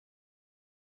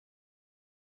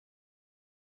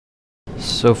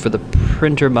So for the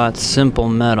Printrbot Simple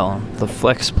Metal, the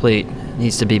flex plate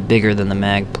needs to be bigger than the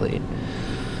mag plate.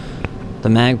 The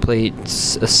mag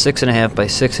plate's a 6.5 by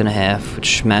 6.5,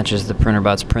 which matches the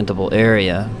Printrbot's printable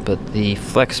area, but the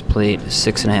flex plate is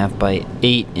 6.5 by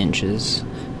 8 inches,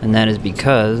 and that is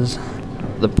because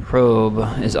the probe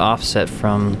is offset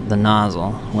from the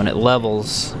nozzle. When it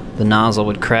levels, the nozzle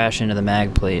would crash into the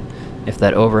mag plate if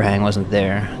that overhang wasn't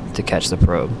there to catch the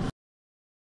probe.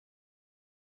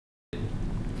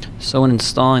 So when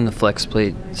installing the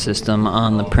FlexPlate system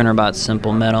on the Printrbot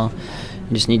Simple Metal,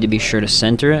 you just need to be sure to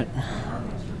center it.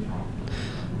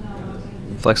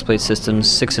 The FlexPlate system's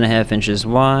 6.5 inches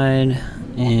wide,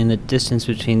 and the distance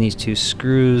between these two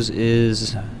screws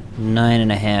is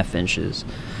 9.5 inches.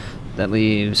 That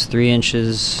leaves 3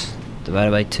 inches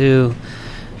divided by 2.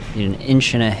 You need 1.5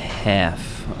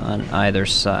 inches on either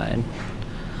side.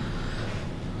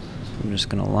 So I'm just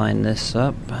going to line this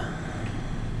up.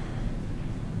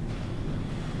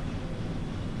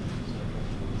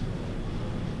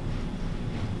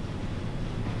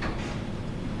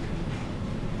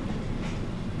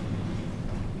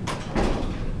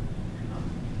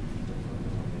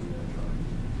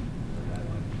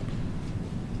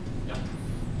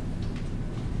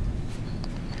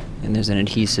 And there's an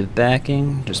adhesive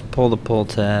backing. Just pull the pull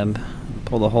tab,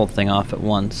 pull the whole thing off at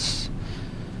once.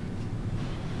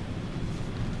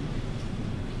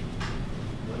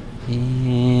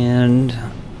 And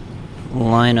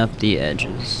line up the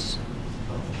edges.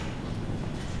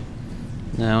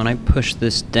 Now when I push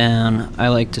this down, I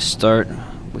like to start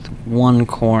with one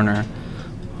corner,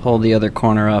 hold the other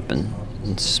corner up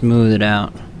and smooth it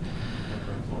out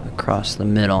across the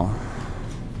middle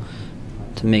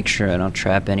to make sure I don't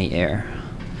trap any air.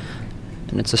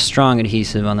 And it's a strong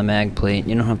adhesive on the mag plate.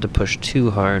 You don't have to push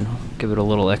too hard. Give it a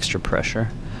little extra pressure.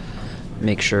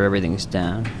 Make sure everything's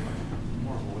down.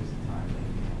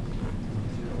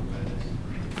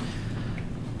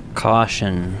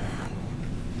 Caution.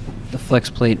 The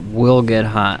flex plate will get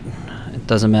hot. It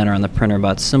doesn't matter on the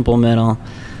Printrbot Simple Metal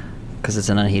because it's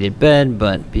an unheated bed,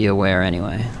 but be aware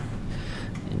anyway.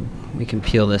 We can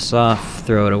peel this off,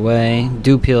 throw it away.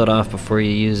 Do peel it off before you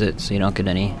use it so you don't get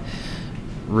any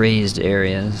raised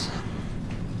areas.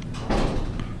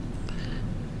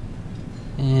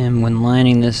 And when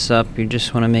lining this up, you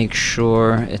just want to make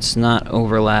sure it's not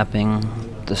overlapping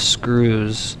the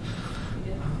screws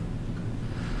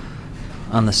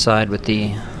on the side with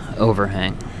the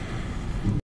overhang.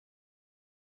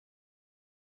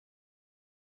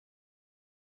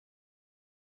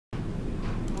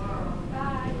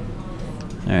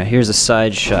 Alright, here's a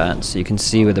side shot so you can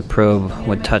see where the probe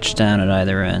would touch down at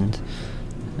either end.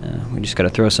 We just got to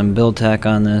throw some BuildTak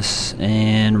on this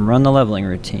and run the leveling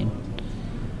routine.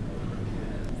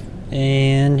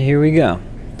 And here we go.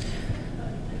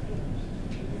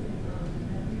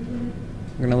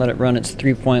 We're going to let it run its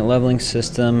 3-point leveling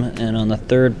system, and on the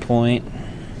 3rd point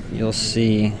you'll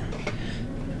see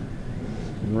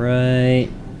right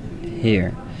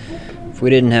here. If we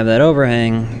didn't have that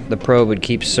overhang, the probe would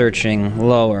keep searching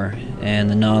lower and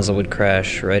the nozzle would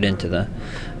crash right into the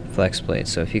flex plate.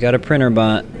 So if you got a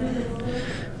Printrbot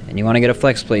and you want to get a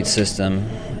flex plate system,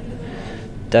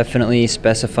 definitely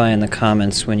specify in the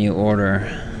comments when you order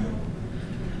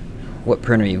what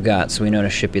printer you've got so we know to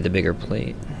ship you the bigger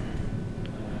plate.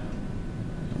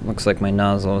 Looks like my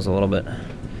nozzle is a little bit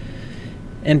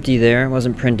empty there. It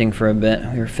wasn't printing for a bit.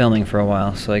 We were filming for a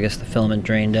while, so I guess the filament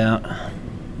drained out.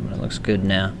 But it looks good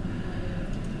now.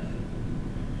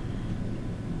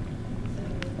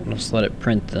 I'll just let it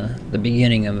print the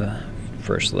beginning of the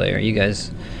first layer. You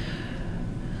guys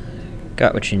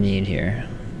got what you need here.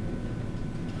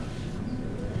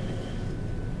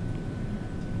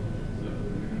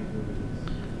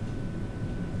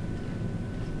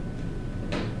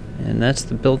 And that's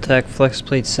the BuildTak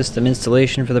FlexPlate System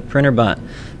installation for the Printrbot.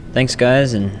 Thanks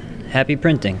guys, and happy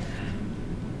printing.